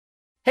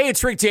Hey,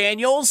 it's Rick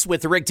Daniels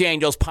with the Rick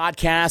Daniels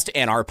Podcast,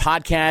 and our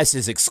podcast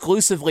is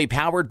exclusively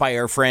powered by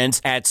our friends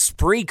at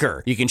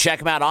Spreaker. You can check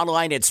them out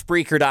online at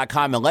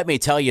Spreaker.com, and let me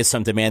tell you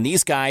something, man.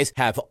 These guys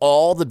have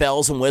all the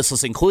bells and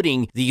whistles,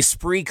 including the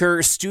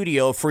Spreaker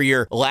Studio for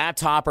your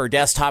laptop or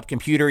desktop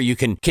computer. You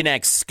can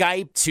connect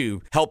Skype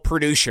to help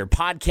produce your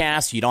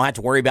podcast. You don't have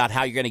to worry about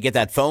how you're going to get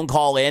that phone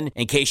call in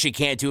case you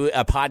can't do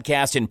a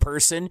podcast in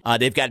person.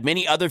 They've got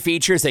many other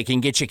features that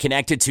can get you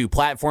connected to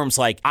platforms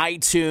like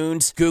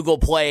iTunes, Google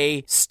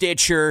Play,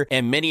 Stitcher,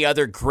 and many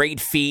other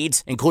great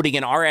feeds, including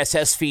an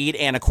RSS feed.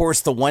 And of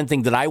course, the one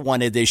thing that I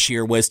wanted this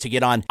year was to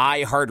get on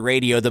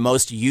iHeartRadio, the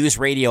most used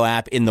radio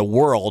app in the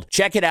world.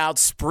 Check it out,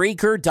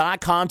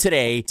 Spreaker.com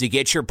today to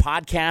get your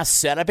podcast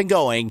set up and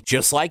going,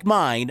 just like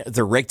mine,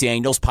 the Rick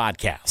Daniels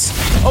Podcast.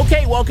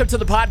 Okay, welcome to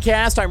the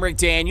podcast. I'm Rick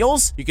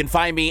Daniels. You can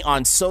find me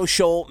on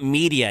social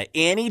media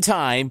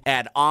anytime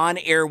at On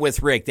Air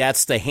with Rick.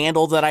 That's the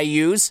handle that I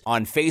use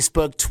on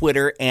Facebook,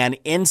 Twitter, and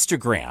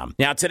Instagram.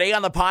 Now, today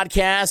on the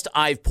podcast,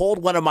 I've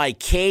pulled one of my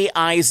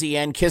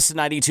KIZN Kiss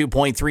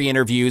 92.3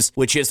 interviews,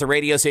 which is the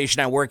radio station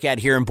I work at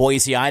here in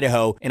Boise,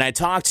 Idaho. And I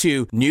talked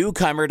to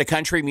newcomer to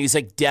country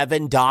music,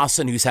 Devin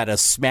Dawson, who's had a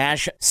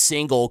smash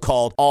single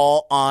called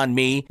All On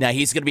Me. Now,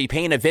 he's going to be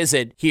paying a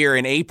visit here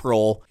in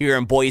April here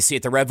in Boise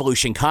at the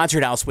Revolution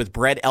Concert House with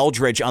Brett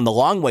Eldredge on the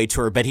Long Way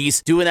Tour, but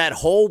he's doing that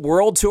whole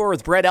world tour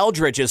with Brett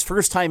Eldredge, his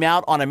first time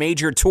out on a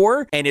major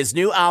tour, and his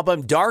new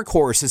album, Dark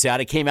Horse, is out.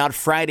 It came out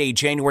Friday,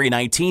 January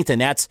 19th, and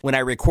that's when I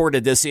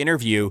recorded this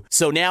interview.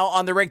 So now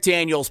on the Rick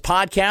Daniels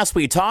Podcast,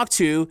 we talk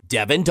to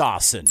Devin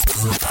Dawson.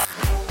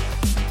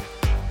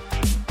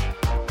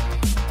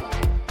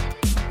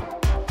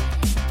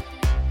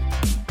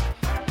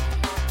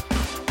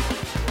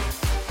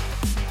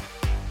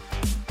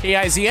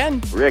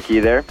 KIZN. Rick,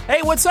 you there?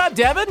 Hey, what's up,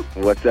 Devin?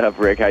 What's up,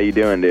 Rick? How you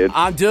doing, dude?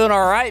 I'm doing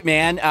all right,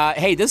 man.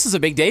 Hey, this is a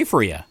big day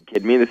for you.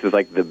 Kidding me? This is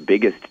like the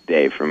biggest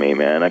day for me,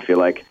 man. I feel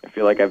like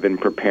I've been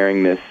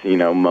preparing this,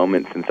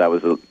 moment since I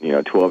was a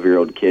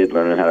 12-year-old kid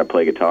learning how to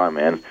play guitar,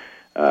 man.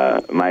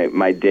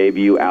 My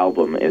debut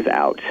album is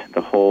out.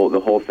 The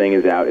whole thing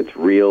is out. It's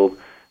real.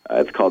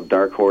 It's called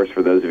Dark Horse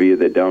for those of you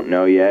that don't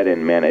know yet,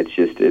 and man,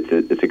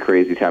 it's a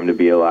crazy time to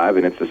be alive,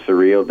 and it's a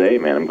surreal day,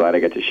 man. I'm glad I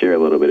got to share a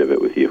little bit of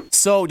it with you.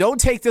 So don't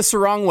take this the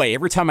wrong way.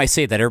 Every time I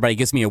say that, everybody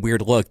gives me a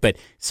weird look, but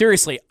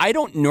seriously, I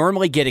don't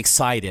normally get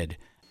excited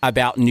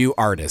about new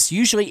artists.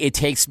 Usually it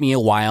takes me a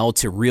while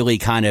to really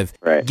kind of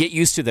get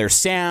used to their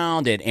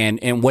sound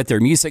and what their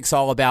music's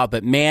all about.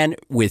 But man,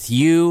 with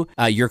you,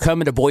 you're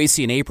coming to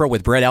Boise in April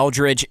with Brett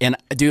Eldredge, and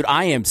dude,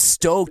 I am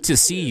stoked to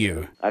see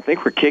you. I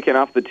think we're kicking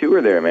off the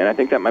tour there, man. I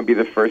think that might be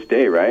the first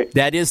day, right?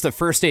 That is the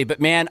first day, but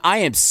man, I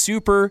am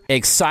super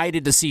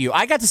excited to see you.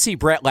 I got to see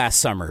Brett last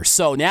summer,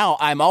 so now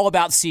I'm all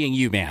about seeing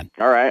you, man.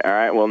 All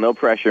right. Well, no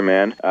pressure,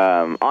 man.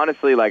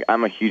 Honestly,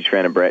 I'm a huge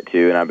fan of Brett,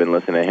 too, and I've been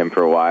listening to him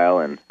for a while,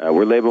 and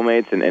we're label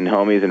mates and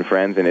homies and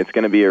friends, and it's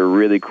going to be a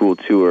really cool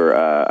tour.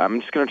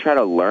 I'm just going to try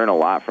to learn a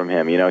lot from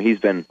him. He's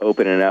been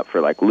opening up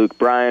for Luke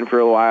Bryan for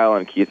a while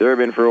and Keith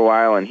Urban for a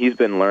while, and he's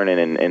been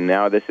learning, and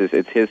now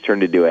it's his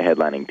turn to do a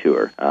headlining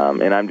tour.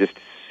 And I'm just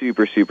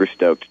super, super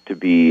stoked to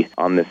be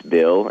on this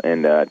bill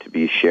and to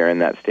be sharing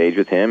that stage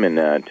with him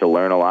and to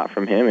learn a lot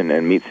from him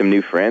and meet some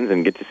new friends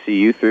and get to see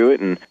you through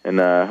it. And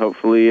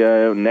hopefully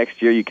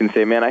next year you can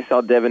say, man, I saw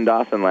Devin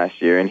Dawson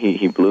last year and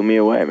he blew me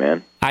away,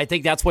 man. I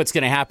think that's what's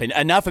going to happen.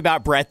 Enough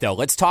about Brett, though.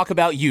 Let's talk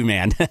about you,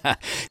 man.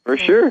 For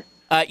sure.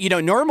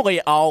 Normally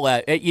I'll,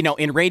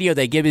 in radio,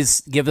 they give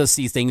us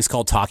these things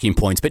called talking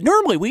points, but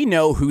normally we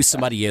know who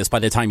somebody is by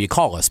the time you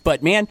call us.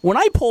 But man, when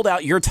I pulled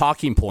out your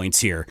talking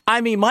points here,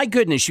 I mean, my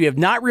goodness, you have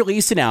not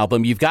released an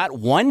album. You've got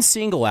one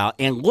single out,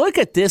 and look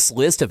at this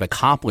list of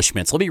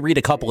accomplishments. Let me read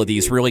a couple of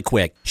these really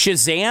quick.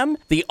 Shazam,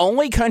 the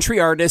only country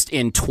artist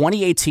in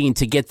 2018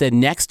 to get the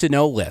next to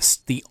know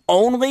list. The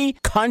only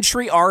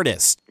country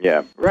artist.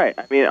 Yeah, right.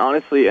 I mean,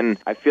 honestly, and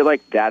I feel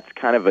like that's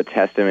kind of a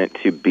testament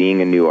to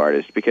being a new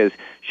artist, because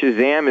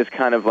Shazam is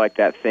kind of like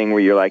that thing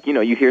where you're like,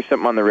 you hear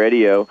something on the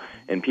radio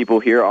and people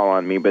hear All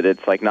On Me, but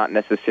it's not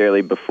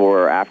necessarily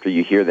before or after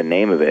you hear the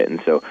name of it.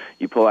 And so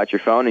you pull out your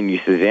phone and you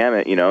Shazam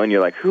it, and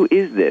you're like, who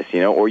is this?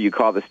 Or you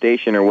call the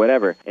station or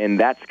whatever. And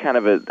that's kind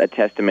of a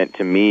testament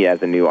to me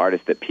as a new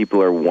artist, that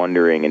people are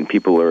wondering and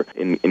people are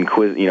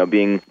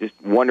being just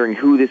wondering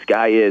who this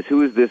guy is,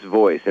 who is this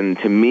voice. And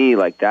to me,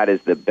 that is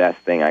the best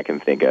thing I can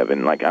think of.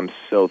 And I'm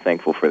so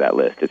thankful for that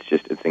list.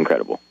 It's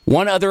incredible.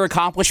 One other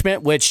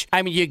accomplishment, which,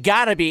 I mean, you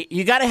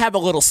gotta have a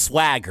little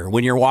swagger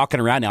when you're walking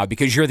around now,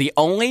 because you're the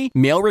only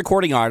male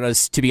recording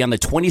artist to be on the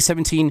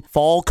 2017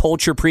 Fall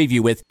Culture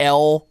Preview with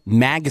Elle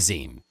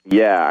Magazine.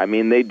 Yeah, I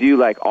mean, they do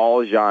like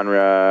all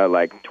genre,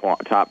 like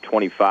top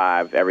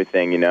 25,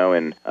 everything,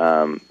 and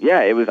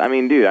yeah, it was, I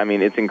mean, dude, I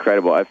mean, it's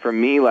incredible. For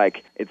me,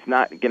 like, it's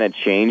not going to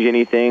change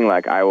anything.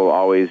 Like, I will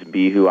always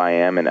be who I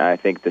am, and I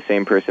think the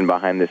same person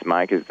behind this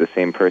mic is the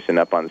same person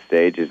up on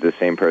stage, is the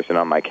same person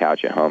on my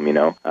couch at home,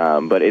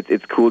 But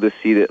it's cool to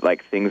see that,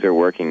 like, things are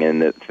working,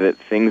 and that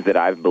things that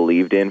I've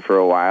believed in for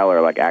a while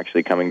are, like,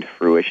 actually coming to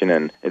fruition,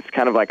 and it's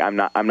kind of like I'm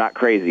not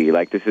crazy.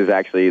 Like, this is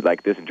actually,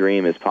 like, this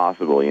dream is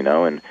possible,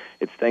 and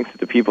it's thanks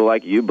to people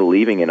like you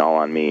believing in all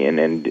on me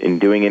and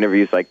doing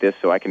interviews like this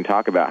so I can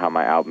talk about how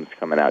my album's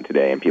coming out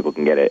today and people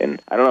can get it. And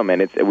I don't know,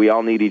 man, we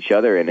all need each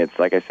other, and it's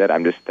like I said,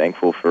 I'm just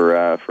thankful for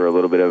a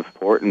little bit of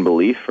support and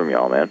belief from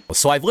y'all, man.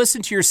 So I've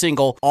listened to your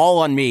single, All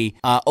on Me,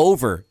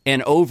 over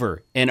and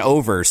over and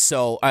over.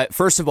 So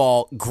first of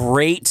all,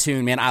 great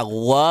tune, man. I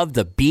love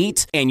the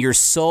beat, and you're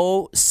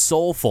so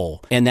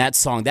soulful in that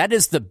song. That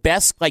is the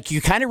best. Like, you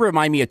kind of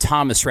remind me of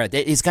Thomas Rhett.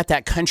 He's got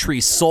that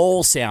country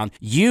soul sound.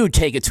 You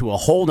take it to a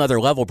whole nother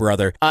level,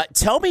 brother.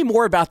 Tell me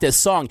more about this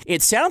song.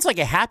 It sounds like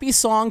a happy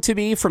song to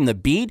me from the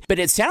beat, but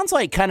it sounds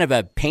like kind of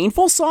a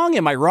painful song.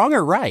 Am I wrong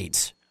or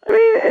right? I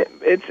mean,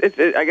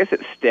 it's I guess it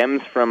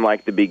stems from,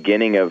 like, the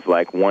beginning of,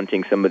 like,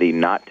 wanting somebody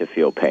not to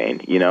feel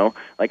pain,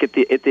 Like, at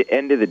the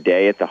end of the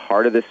day, at the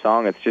heart of this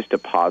song, it's just a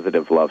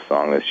positive love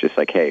song. It's just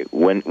like, hey,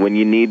 when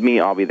you need me,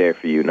 I'll be there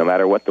for you, no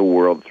matter what the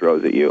world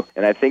throws at you.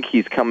 And I think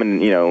he's coming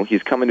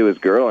to his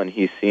girl, and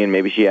he's seeing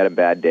maybe she had a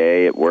bad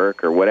day at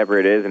work or whatever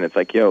it is, and it's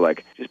like,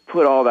 like, just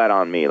put all that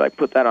on me. Like,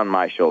 put that on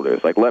my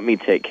shoulders. Like, let me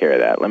take care of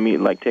that. Let me,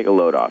 like, take a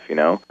load off,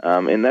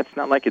 And that's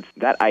not like it's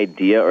that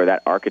idea or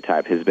that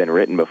archetype has been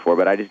written before,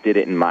 but I just did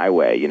it in my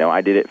way,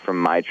 I did it from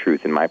my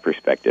truth and my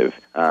perspective.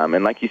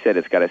 And like you said,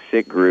 it's got a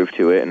sick groove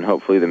to it, and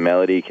hopefully the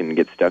melody can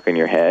get stuck in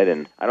your head.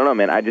 And I don't know,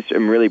 man, I just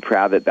am really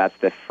proud that that's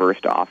the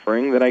first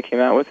offering that I came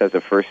out with as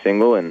a first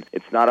single, and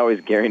it's not always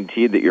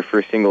guaranteed that your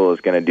first single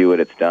is going to do what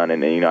it's done.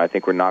 And I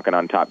think we're knocking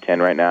on top 10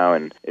 right now,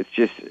 and it's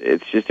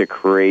just a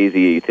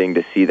crazy thing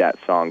to see that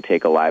song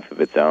take a life of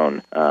its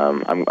own.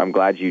 I'm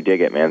glad you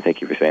dig it, man.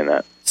 Thank you for saying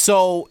that.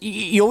 So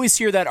you always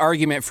hear that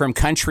argument from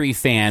country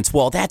fans,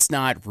 well, that's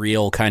not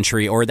real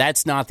country, or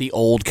that's not the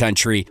old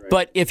country. Right.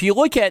 But if you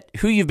look at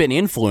who you've been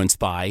influenced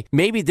by,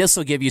 maybe this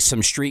will give you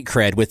some street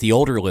cred with the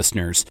older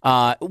listeners,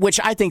 which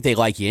I think they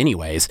like you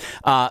anyways.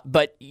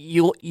 But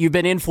you've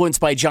been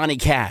influenced by Johnny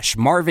Cash,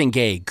 Marvin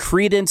Gaye,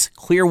 Creedence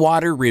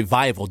Clearwater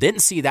Revival.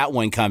 Didn't see that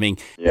one coming.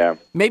 Yeah.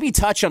 Maybe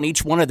touch on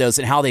each one of those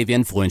and how they've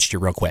influenced you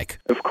real quick.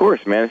 Of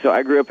course, man. So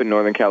I grew up in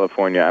Northern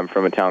California. I'm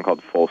from a town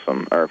called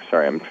I'm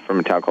from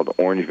a town called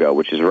Orangeville,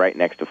 which is right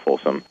next to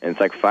Folsom. And it's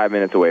like 5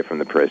 minutes away from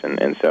the prison.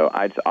 And so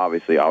I'd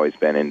obviously always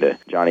been into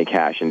Johnny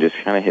Cash and just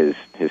kind of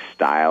his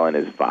style and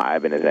his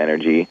vibe and his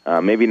energy.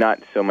 Maybe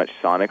not so much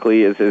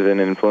sonically as an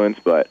influence,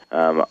 but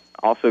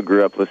also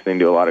grew up listening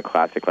to a lot of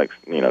classic, like,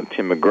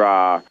 Tim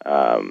McGraw,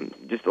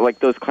 just like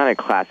those kind of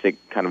classic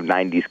kind of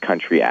 90s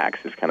country acts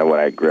is kind of what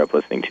I grew up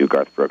listening to,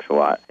 Garth Brooks a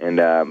lot. And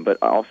but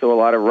also a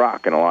lot of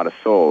rock and a lot of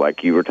soul.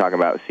 Like you were talking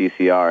about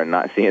CCR and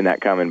not seeing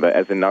that coming, but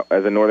as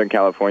a Northern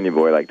California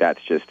boy, like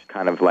that's just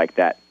kind of like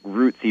that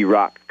rootsy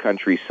rock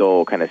country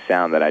soul kind of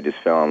sound that I just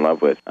fell in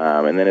love with.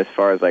 And then as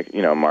far as like,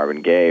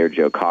 Marvin Gaye or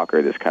Joe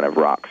Cocker, this kind of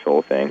rock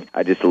soul thing,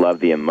 I just love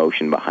the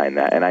emotion behind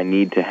that. And I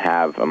need to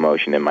have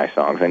emotion in my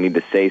songs. I need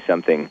to say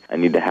something. I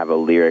need to have a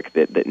lyric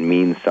that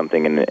means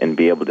something and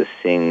be able to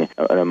sing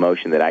an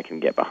emotion that I can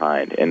get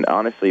behind. And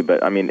honestly,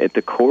 but I mean, at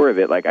the core of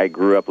it, like I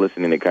grew up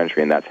listening to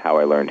country, and that's how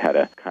I learned how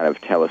to kind of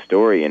tell a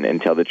story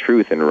and tell the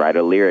truth and write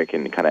a lyric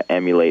and kind of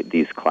emulate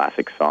these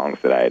classic songs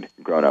that I had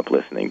grown up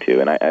listening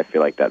to. And I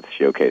feel like that's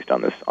showcased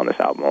on this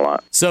album a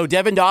lot. So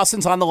Devin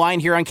Dawson's on the line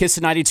here on Kiss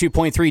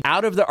 92.3.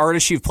 Out of the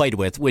artists you've played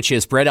with, which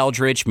is Brett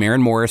Eldredge,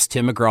 Maren Morris,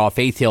 Tim McGraw,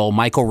 Faith Hill,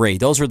 Michael Ray,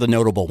 those are the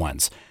notable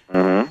ones.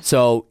 Mm-hmm.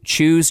 So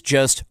choose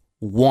just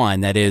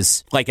one that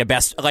is like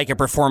a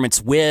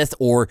performance with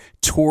or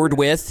toured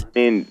with. I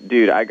mean,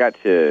 dude, I got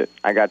to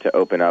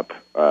open up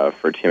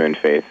for Tim and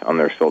Faith on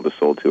their Soul to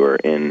Soul tour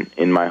in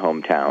my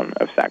hometown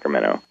of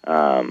Sacramento.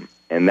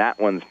 And that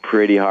one's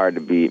pretty hard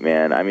to beat,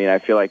 man. I mean, I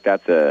feel like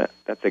that's a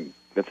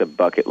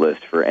bucket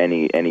list for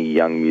any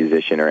young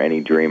musician or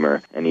any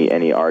dreamer,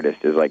 any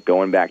artist, is like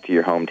going back to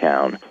your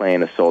hometown,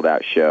 playing a sold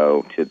out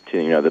show to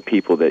the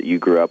people that you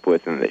grew up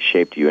with and that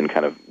shaped you and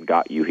kind of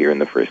got you here in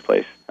the first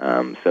place.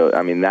 So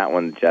I mean, that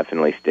one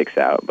definitely sticks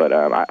out. But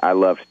I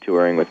loved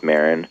touring with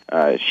Maren.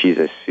 She's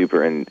a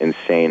super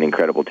insane,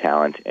 incredible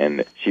talent,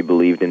 and she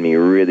believed in me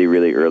really,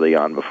 really early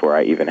on before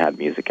I even had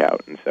music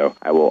out. And so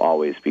I will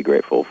always be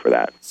grateful for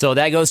that. So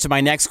that goes to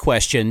my next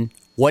question.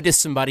 What is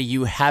somebody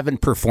you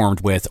haven't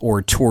performed with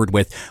or toured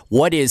with?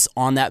 What is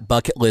on that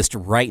bucket list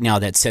right now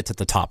that sits at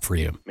the top for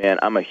you? Man,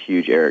 I'm a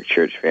huge Eric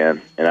Church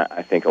fan, and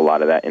I think a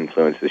lot of that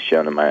influence is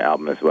shown in my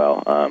album as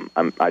well.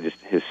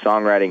 His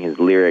songwriting, his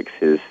lyrics,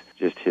 his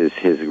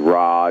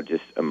raw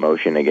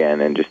emotion again,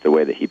 and just the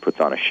way that he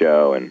puts on a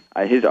show, and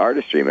his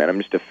artistry, man.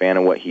 I'm just a fan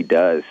of what he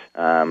does.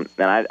 And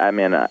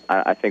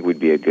I think we'd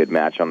be a good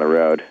match on the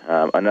road.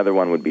 Another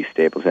one would be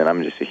Stapleton.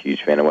 I'm just a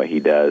huge fan of what he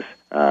does.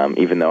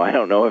 even though I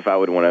don't know if I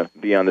would want to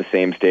be on the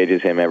same stage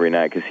as him every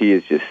night because he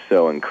is just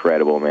so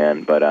incredible,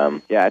 man. But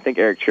yeah, I think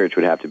Eric Church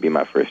would have to be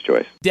my first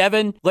choice.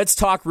 Devin, let's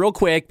talk real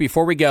quick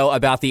before we go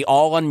about the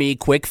All on Me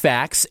quick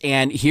facts.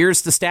 And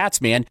here's the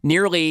stats, man.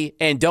 Nearly,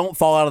 and don't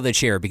fall out of the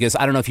chair because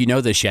I don't know if you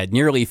know this yet,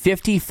 nearly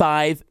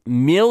 55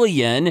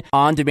 million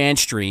on-demand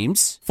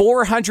streams,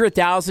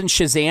 400,000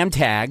 Shazam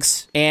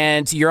tags,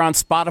 and you're on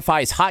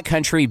Spotify's Hot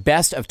Country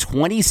Best of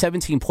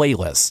 2017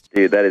 playlist.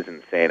 Dude, that is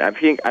insane.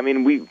 I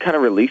mean, we kind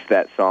of released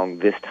that song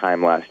this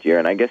time last year,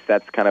 and I guess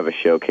that's kind of a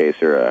showcase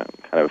or a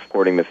kind of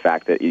supporting the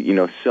fact that, you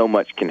know, so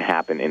much can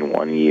happen in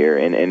 1 year,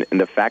 and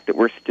the fact that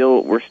we're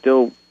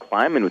still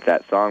climbing with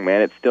that song,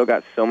 man. It's still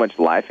got so much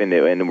life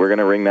into it, and we're going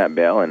to ring that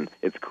bell, and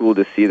it's cool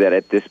to see that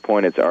at this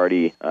point it's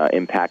already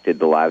impacted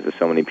the lives of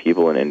so many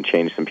people and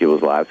changed some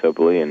people's lives,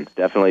 hopefully, and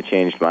definitely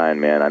changed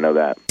mine, man. I know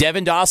that.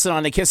 Devin Dawson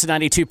on the Kiss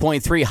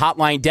 92.3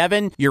 Hotline.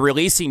 Devin, you're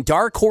releasing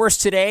Dark Horse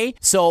today,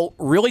 so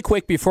really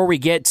quick before we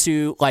get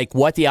to like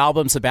what the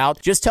album's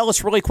about, just tell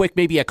us really quick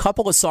maybe a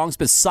couple of songs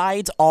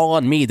besides All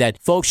on Me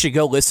that folks should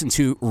go listen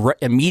to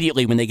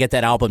immediately when they get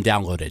that album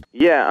downloaded.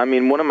 Yeah, I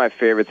mean, one of my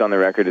favorites on the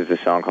record is a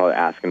song called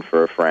Asking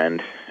for a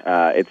Friend.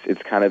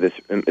 It's kind of this,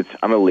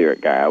 I'm a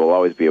lyric guy. I will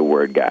always be a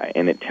word guy,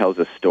 and it tells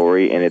a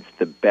story, and it's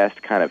the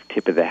best kind of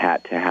tip of the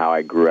hat to how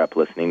I grew up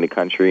listening to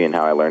country and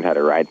how I learned how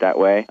to write that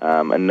way.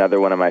 Another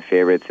one of my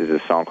favorites is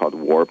a song called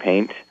War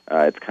Paint.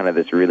 It's kind of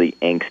this really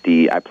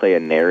angsty, I play a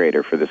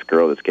narrator for this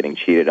girl that's getting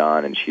cheated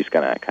on, and she's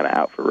kind of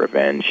out for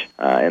revenge.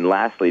 And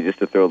lastly, just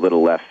to throw a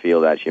little left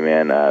field at you,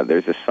 man,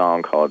 there's a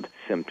song called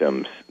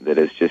Symptoms that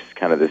is just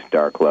kind of this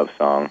dark love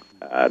song.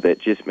 That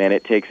just, man,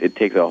 it takes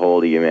a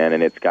hold of you, man,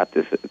 and it's got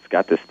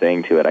this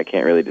thing to it. I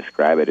can't really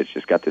describe it. It's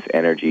just got this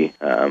energy,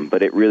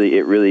 but it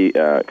really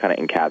kind of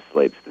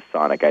encapsulates the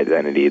sonic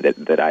identity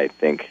that I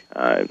think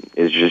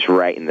is just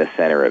right in the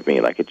center of me.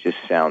 Like, it just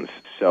sounds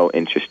so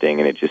interesting,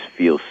 and it just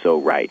feels so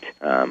right.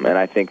 And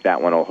I think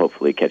that one will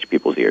hopefully catch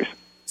people's ears.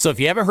 So if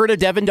you haven't heard of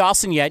Devin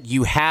Dawson yet,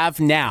 you have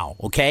now,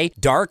 okay?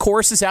 Dark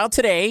Horse is out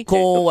today.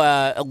 Cool,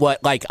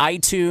 like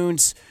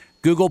iTunes,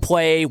 Google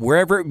Play,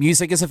 wherever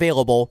music is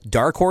available.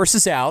 Dark Horse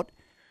is out.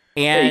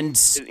 And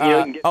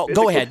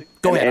go ahead.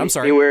 I'm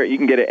sorry. You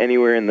can get it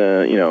anywhere in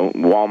the,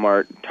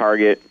 Walmart,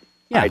 Target,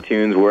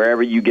 iTunes,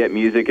 wherever you get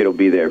music, it'll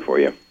be there for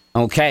you.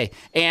 Okay.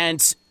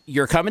 And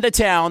you're coming to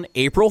town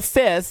April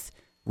 5th,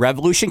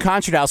 Revolution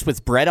Concert House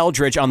with Brett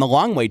Eldridge on the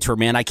Long Way Tour,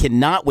 man. I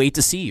cannot wait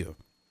to see you.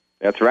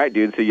 That's right,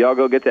 dude. So y'all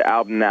go get the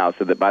album now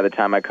so that by the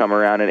time I come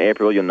around in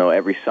April, you'll know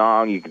every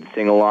song. You can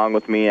sing along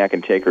with me. I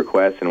can take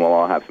requests, and we'll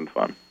all have some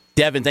fun.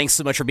 Devin, thanks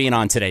so much for being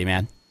on today,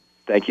 man.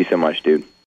 Thank you so much, dude.